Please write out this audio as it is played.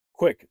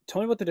Quick,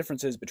 tell me what the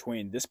difference is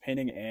between this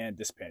painting and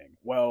this painting.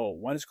 Well,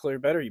 one is clearly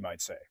better, you might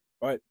say,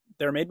 but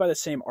they're made by the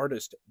same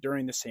artist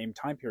during the same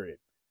time period.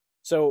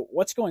 So,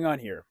 what's going on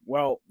here?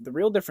 Well, the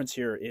real difference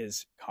here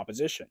is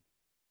composition.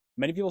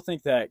 Many people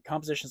think that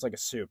composition is like a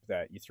soup,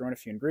 that you throw in a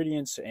few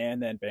ingredients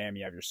and then bam,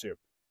 you have your soup.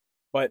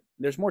 But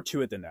there's more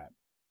to it than that.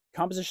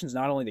 Composition is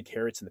not only the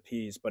carrots and the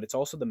peas, but it's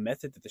also the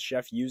method that the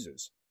chef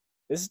uses.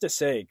 This is to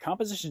say,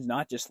 composition is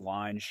not just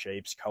lines,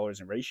 shapes, colors,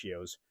 and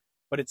ratios,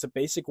 but it's a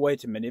basic way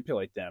to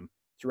manipulate them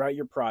throughout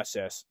your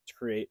process to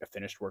create a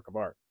finished work of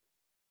art.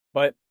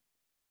 But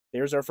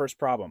there's our first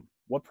problem.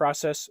 What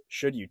process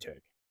should you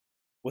take?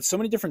 With so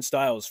many different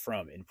styles,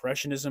 from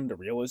impressionism to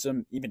realism,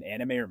 even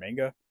anime or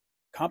manga,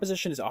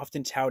 composition is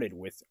often touted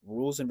with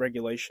rules and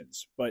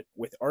regulations. But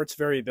with art's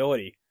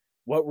variability,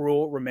 what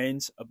rule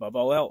remains above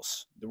all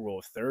else? The rule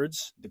of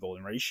thirds, the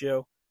golden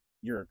ratio,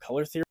 your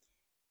color theory?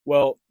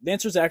 Well, the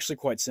answer is actually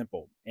quite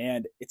simple,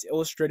 and it's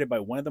illustrated by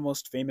one of the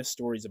most famous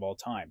stories of all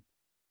time.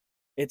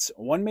 It's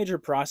one major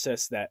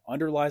process that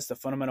underlies the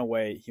fundamental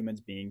way human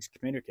beings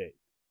communicate.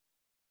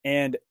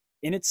 And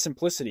in its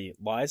simplicity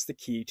lies the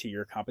key to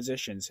your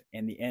compositions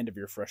and the end of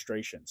your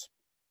frustrations.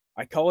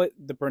 I call it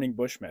the burning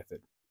bush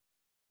method.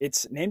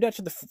 It's named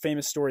after the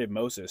famous story of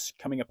Moses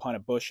coming upon a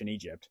bush in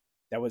Egypt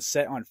that was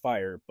set on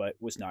fire but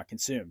was not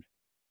consumed.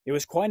 It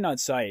was quite an odd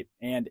sight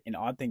and an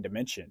odd thing to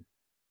mention,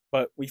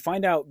 but we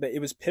find out that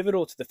it was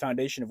pivotal to the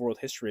foundation of world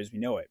history as we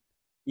know it,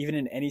 even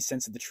in any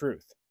sense of the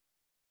truth.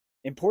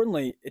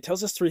 Importantly, it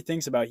tells us three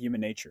things about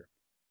human nature.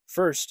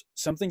 First,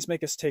 some things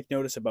make us take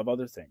notice above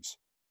other things.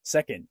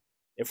 Second,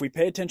 if we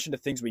pay attention to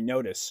things we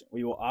notice,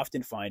 we will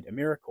often find a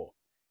miracle.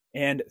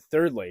 And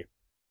thirdly,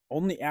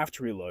 only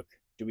after we look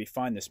do we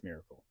find this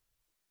miracle.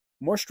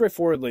 More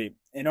straightforwardly,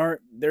 in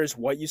art, there's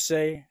what you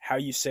say, how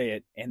you say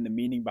it, and the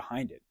meaning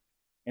behind it.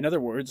 In other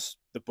words,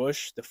 the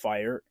bush, the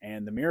fire,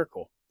 and the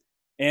miracle.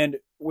 And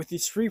with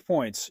these 3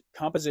 points,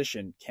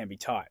 composition can be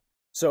taught.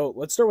 So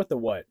let's start with the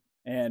what,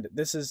 and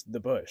this is the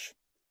bush.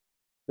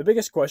 The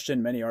biggest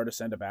question many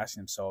artists end up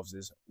asking themselves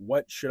is,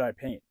 what should I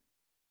paint?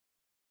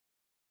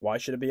 Why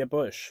should it be a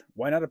bush?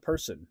 Why not a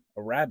person,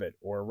 a rabbit,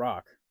 or a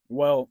rock?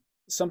 Well,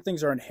 some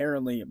things are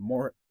inherently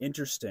more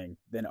interesting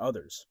than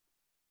others.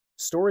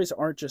 Stories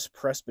aren't just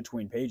pressed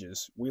between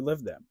pages, we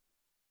live them.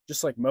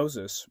 Just like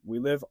Moses, we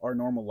live our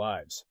normal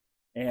lives,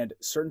 and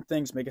certain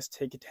things make us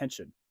take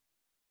attention.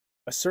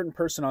 A certain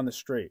person on the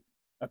street,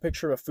 a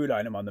picture of a food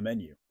item on the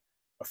menu,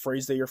 a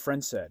phrase that your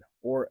friend said,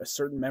 or a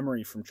certain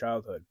memory from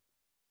childhood.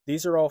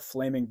 These are all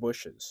flaming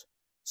bushes.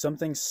 Some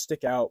things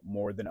stick out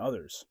more than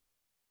others.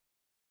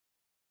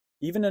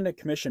 Even in a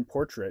commissioned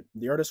portrait,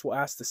 the artist will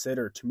ask the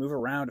sitter to move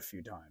around a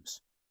few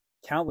times,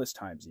 countless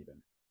times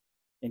even,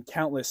 in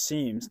countless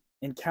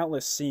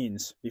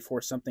scenes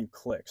before something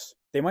clicks.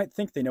 They might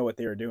think they know what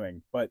they are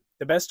doing, but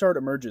the best art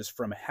emerges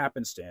from a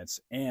happenstance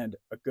and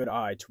a good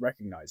eye to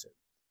recognize it.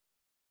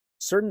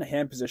 Certain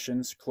hand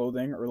positions,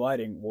 clothing, or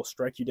lighting will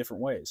strike you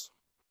different ways.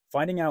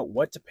 Finding out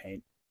what to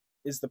paint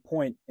is the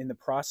point in the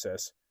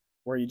process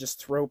where you just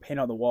throw paint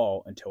on the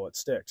wall until it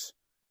sticks.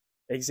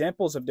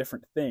 Examples of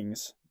different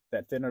things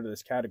that fit under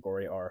this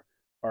category are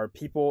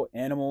people,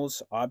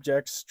 animals,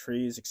 objects,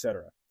 trees,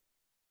 etc.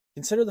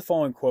 Consider the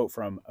following quote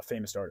from a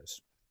famous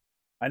artist.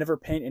 I never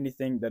paint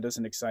anything that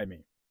doesn't excite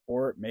me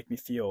or make me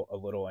feel a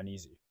little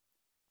uneasy.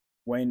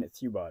 Wayne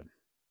Thiebaud.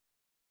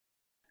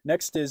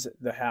 Next is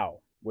the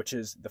how, which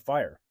is the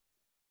fire.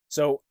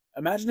 So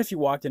imagine if you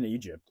walked into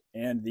Egypt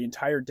and the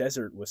entire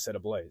desert was set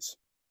ablaze.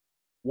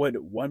 Would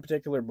one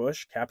particular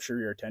bush capture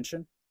your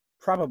attention?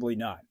 Probably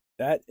not.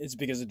 That is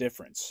because of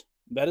difference.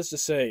 That is to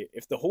say,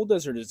 if the whole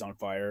desert is on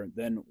fire,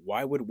 then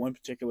why would one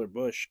particular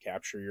bush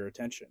capture your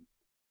attention?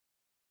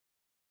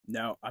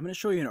 Now, I'm going to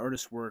show you an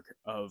artist's work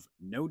of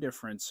no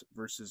difference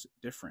versus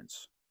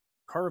difference.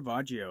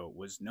 Caravaggio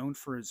was known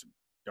for his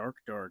dark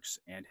darks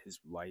and his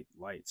light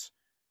lights,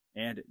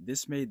 and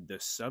this made the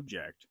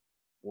subject,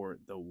 or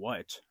the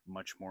what,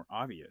 much more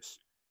obvious.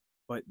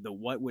 But the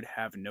what would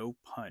have no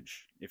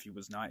punch if he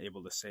was not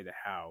able to say the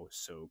how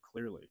so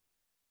clearly.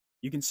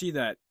 You can see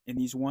that in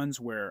these ones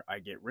where I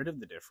get rid of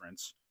the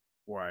difference,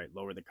 or I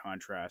lower the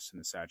contrast and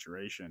the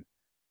saturation,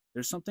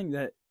 there's something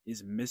that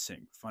is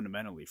missing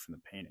fundamentally from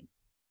the painting.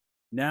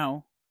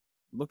 Now,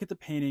 look at the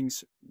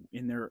paintings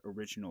in their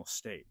original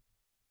state.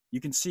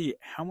 You can see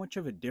how much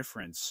of a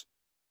difference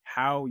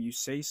how you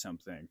say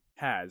something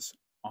has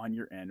on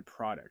your end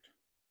product.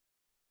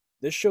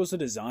 This shows the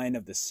design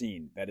of the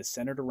scene that is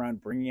centered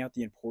around bringing out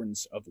the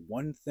importance of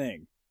one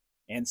thing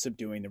and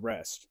subduing the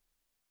rest.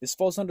 This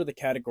falls under the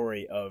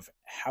category of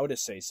how to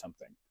say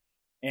something,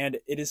 and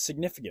it is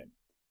significant.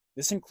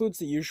 This includes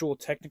the usual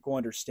technical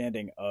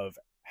understanding of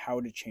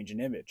how to change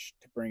an image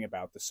to bring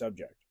about the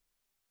subject.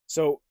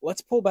 So let's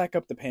pull back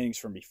up the paintings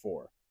from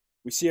before.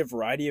 We see a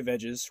variety of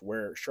edges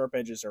where sharp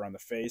edges are on the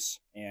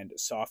face and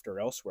soft are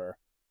elsewhere.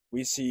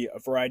 We see a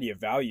variety of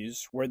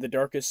values where the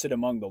darkest sit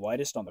among the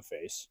lightest on the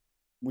face.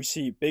 We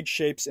see big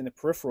shapes in the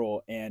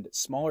peripheral and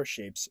smaller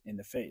shapes in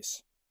the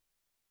face.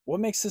 What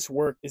makes this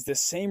work is the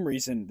same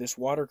reason this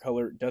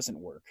watercolor doesn't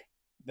work.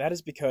 That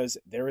is because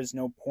there is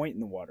no point in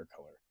the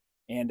watercolor,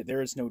 and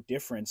there is no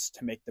difference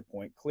to make the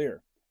point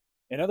clear.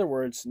 In other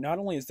words, not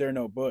only is there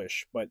no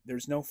bush, but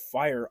there's no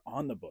fire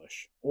on the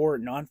bush, or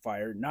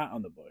non-fire not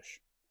on the bush.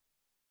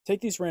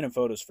 Take these random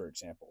photos, for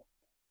example.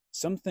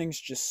 Some things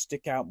just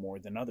stick out more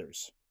than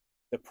others.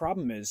 The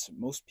problem is,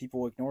 most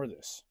people ignore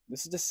this.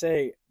 This is to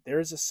say, there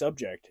is a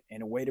subject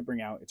and a way to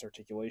bring out its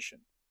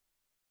articulation.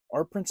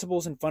 Our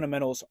principles and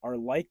fundamentals are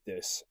like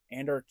this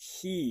and are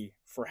key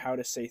for how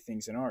to say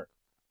things in art.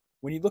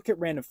 When you look at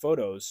random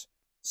photos,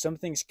 some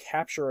things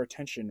capture our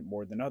attention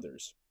more than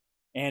others.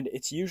 And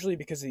it's usually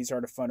because of these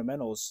art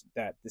fundamentals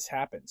that this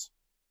happens.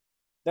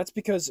 That's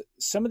because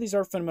some of these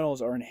art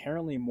fundamentals are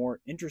inherently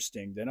more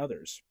interesting than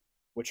others,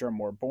 which are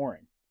more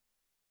boring.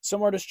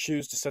 Some artists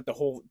choose to set the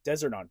whole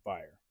desert on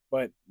fire,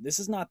 but this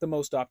is not the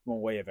most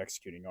optimal way of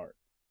executing art.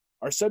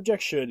 Our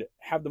subject should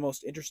have the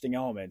most interesting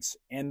elements,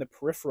 and the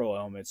peripheral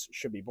elements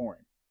should be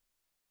boring.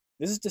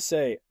 This is to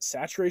say,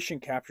 saturation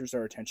captures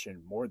our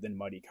attention more than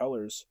muddy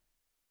colors,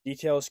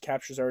 details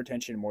captures our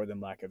attention more than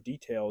lack of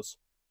details,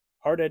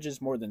 hard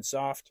edges more than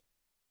soft,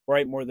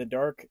 bright more than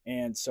dark,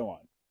 and so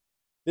on.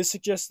 This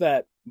suggests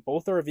that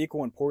both are of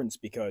equal importance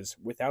because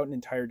without an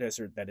entire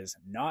desert that is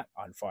not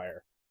on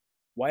fire,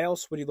 why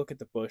else would you look at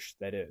the bush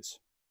that is?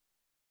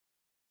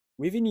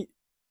 We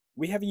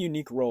have a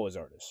unique role as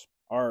artists.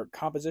 Our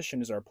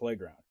composition is our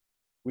playground.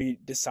 We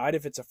decide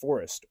if it's a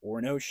forest, or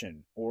an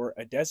ocean, or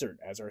a desert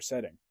as our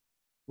setting.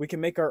 We can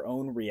make our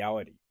own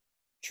reality,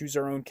 choose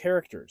our own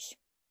characters.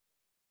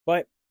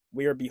 But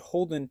we are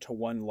beholden to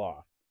one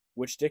law,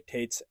 which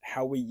dictates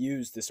how we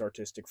use this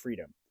artistic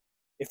freedom.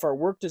 If our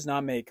work does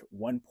not make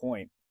one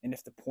point, and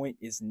if the point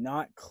is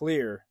not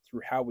clear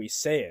through how we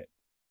say it,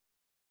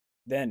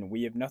 then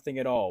we have nothing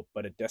at all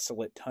but a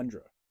desolate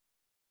tundra.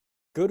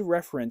 Good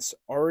reference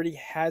already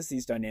has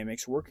these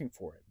dynamics working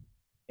for it,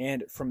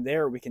 and from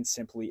there we can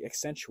simply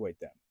accentuate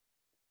them.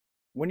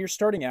 When you're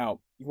starting out,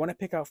 you want to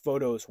pick out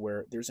photos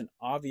where there's an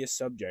obvious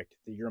subject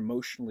that you're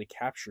emotionally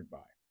captured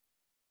by.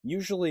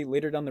 Usually,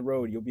 later down the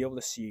road, you'll be able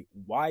to see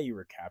why you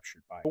were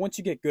captured by it. But once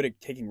you get good at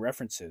taking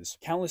references,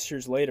 countless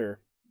years later,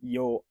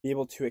 you'll be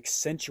able to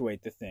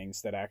accentuate the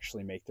things that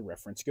actually make the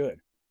reference good.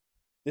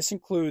 This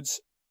includes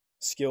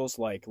skills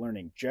like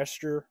learning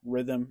gesture,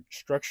 rhythm,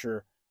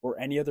 structure, or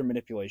any other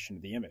manipulation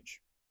of the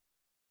image.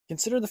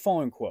 Consider the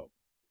following quote.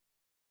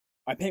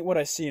 I paint what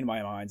I see in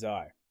my mind's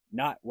eye,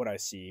 not what I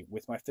see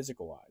with my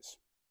physical eyes.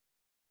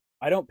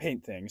 I don't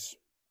paint things,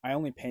 I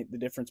only paint the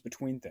difference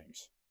between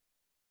things.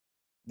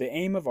 The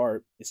aim of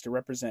art is to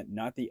represent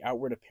not the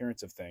outward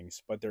appearance of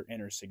things, but their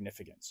inner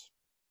significance.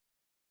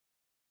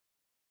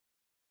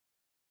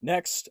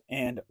 Next,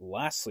 and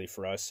lastly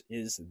for us,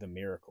 is the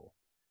miracle.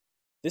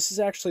 This is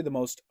actually the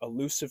most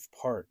elusive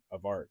part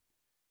of art,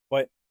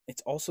 but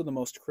it's also the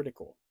most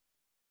critical.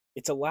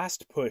 It's a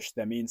last push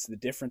that means the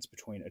difference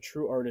between a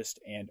true artist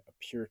and a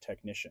pure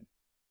technician.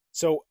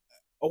 So,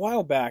 a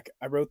while back,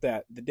 I wrote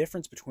that the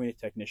difference between a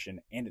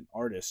technician and an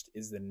artist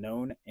is the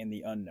known and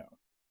the unknown.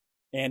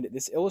 And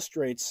this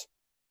illustrates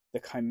the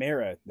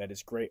chimera that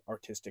is great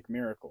artistic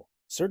miracle.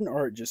 Certain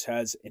art just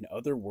has an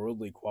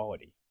otherworldly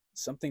quality,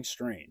 something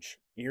strange,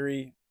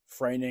 eerie,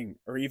 frightening,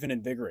 or even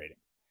invigorating.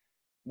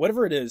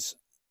 Whatever it is,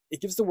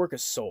 it gives the work a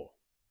soul.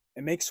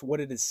 It makes what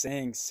it is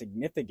saying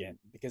significant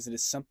because it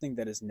is something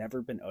that has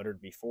never been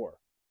uttered before.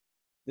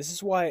 This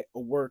is why a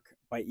work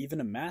by even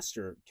a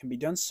master can be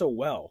done so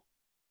well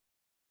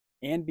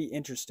and be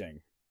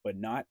interesting, but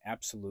not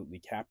absolutely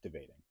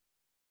captivating.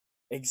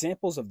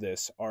 Examples of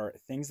this are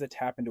things that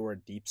tap into our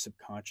deep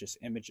subconscious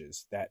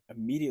images that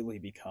immediately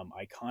become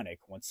iconic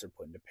once they're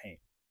put into paint.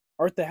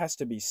 Art that has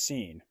to be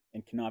seen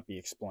and cannot be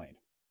explained.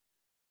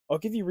 I'll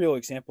give you real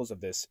examples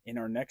of this in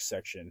our next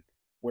section,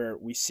 where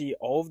we see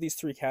all of these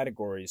three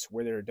categories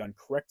where they're done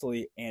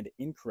correctly and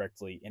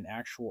incorrectly in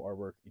actual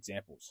artwork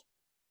examples.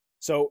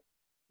 So,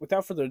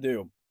 without further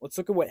ado, let's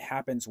look at what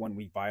happens when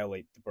we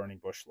violate the burning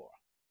bush law.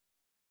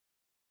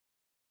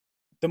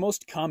 The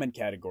most common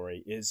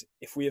category is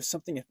if we have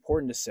something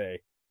important to say,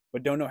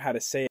 but don't know how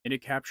to say it in a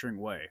capturing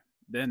way.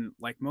 Then,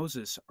 like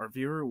Moses, our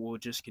viewer will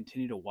just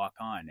continue to walk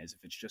on as if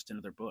it's just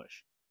another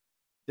bush.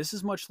 This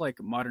is much like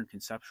modern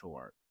conceptual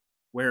art,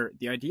 where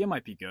the idea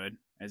might be good,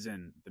 as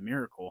in the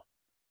miracle,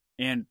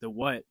 and the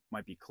what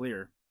might be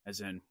clear,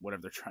 as in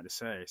whatever they're trying to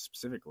say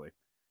specifically.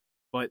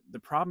 But the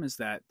problem is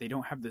that they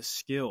don't have the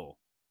skill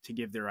to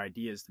give their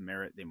ideas the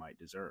merit they might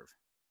deserve.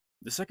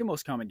 The second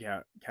most common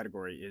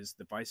category is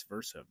the vice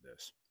versa of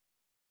this.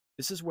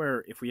 This is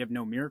where if we have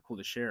no miracle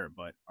to share,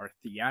 but our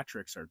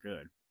theatrics are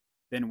good,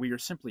 then we are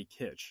simply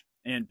kitsch,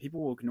 and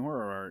people will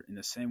ignore our art in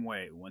the same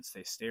way once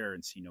they stare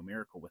and see no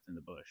miracle within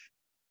the bush.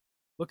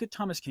 Look at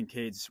Thomas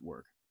Kincaid's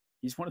work.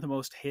 He's one of the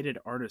most hated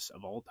artists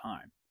of all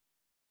time.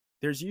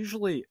 There's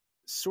usually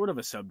sort of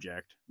a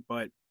subject,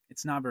 but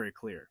it's not very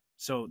clear.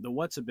 So the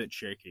what's a bit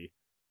shaky.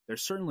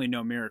 There's certainly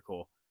no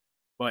miracle,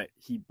 but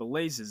he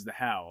belazes the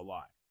how a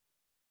lot.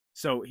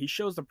 So he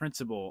shows the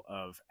principle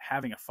of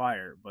having a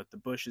fire, but the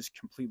bush is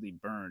completely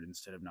burned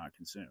instead of not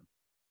consumed.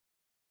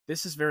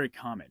 This is very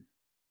common.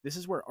 This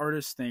is where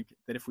artists think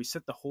that if we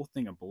set the whole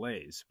thing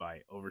ablaze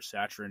by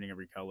oversaturating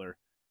every color,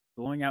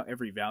 blowing out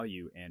every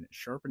value, and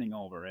sharpening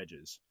all of our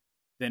edges,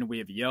 then we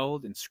have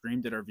yelled and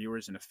screamed at our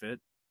viewers in a fit,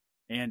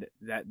 and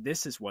that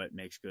this is what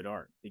makes good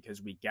art,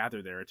 because we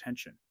gather their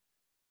attention.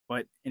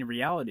 But in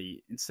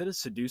reality, instead of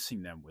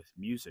seducing them with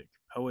music,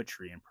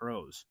 poetry, and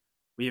prose,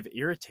 we have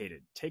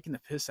irritated, taken the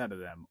piss out of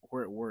them,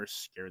 or at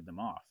worst, scared them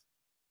off.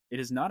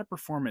 It is not a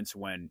performance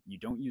when you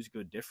don't use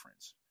good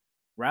difference.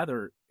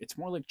 Rather, it's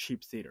more like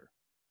cheap theater.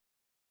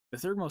 The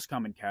third most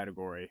common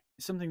category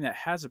is something that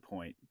has a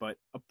point, but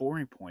a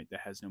boring point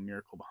that has no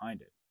miracle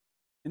behind it.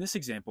 In this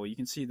example, you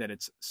can see that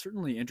it's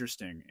certainly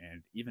interesting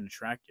and even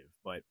attractive,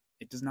 but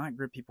it does not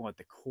grip people at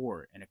the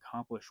core and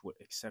accomplish what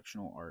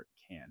exceptional art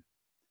can.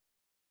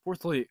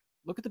 Fourthly,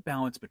 look at the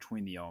balance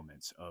between the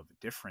elements of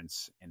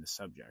difference and the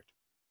subject.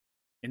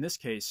 In this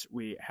case,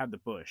 we have the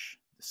bush,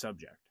 the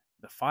subject,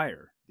 the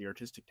fire, the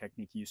artistic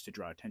technique used to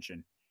draw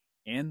attention,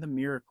 and the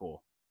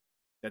miracle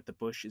that the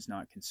bush is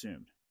not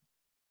consumed,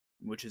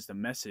 which is the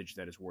message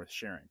that is worth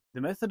sharing.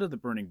 The method of the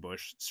burning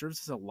bush serves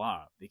as a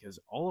law because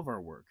all of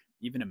our work,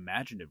 even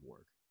imaginative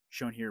work,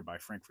 shown here by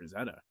Frank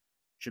Frazetta,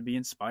 should be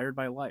inspired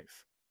by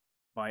life,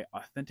 by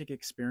authentic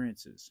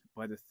experiences,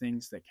 by the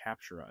things that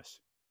capture us.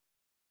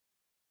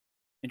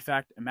 In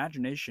fact,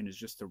 imagination is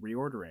just the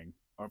reordering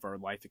of our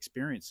life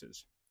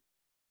experiences.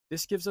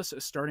 This gives us a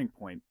starting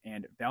point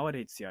and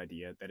validates the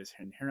idea that is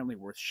inherently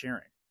worth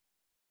sharing,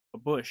 a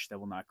bush that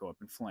will not go up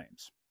in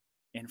flames.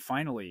 And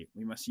finally,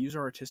 we must use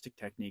our artistic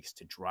techniques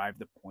to drive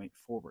the point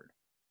forward,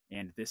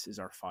 and this is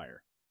our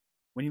fire.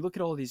 When you look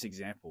at all of these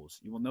examples,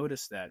 you will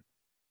notice that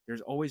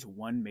there's always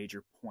one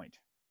major point.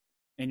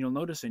 And you'll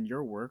notice in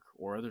your work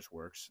or others'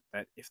 works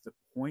that if the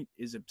point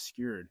is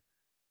obscured,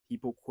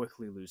 people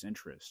quickly lose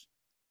interest.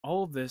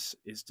 All of this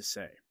is to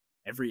say,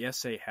 every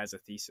essay has a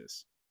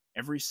thesis,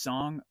 every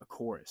song a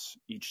chorus,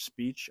 each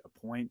speech a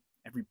point,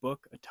 every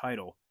book a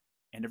title,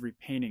 and every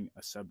painting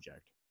a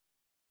subject.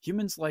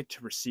 Humans like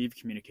to receive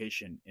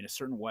communication in a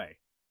certain way,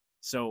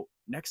 so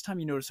next time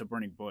you notice a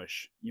burning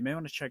bush, you may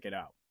want to check it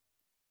out.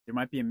 There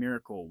might be a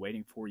miracle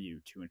waiting for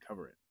you to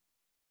uncover it.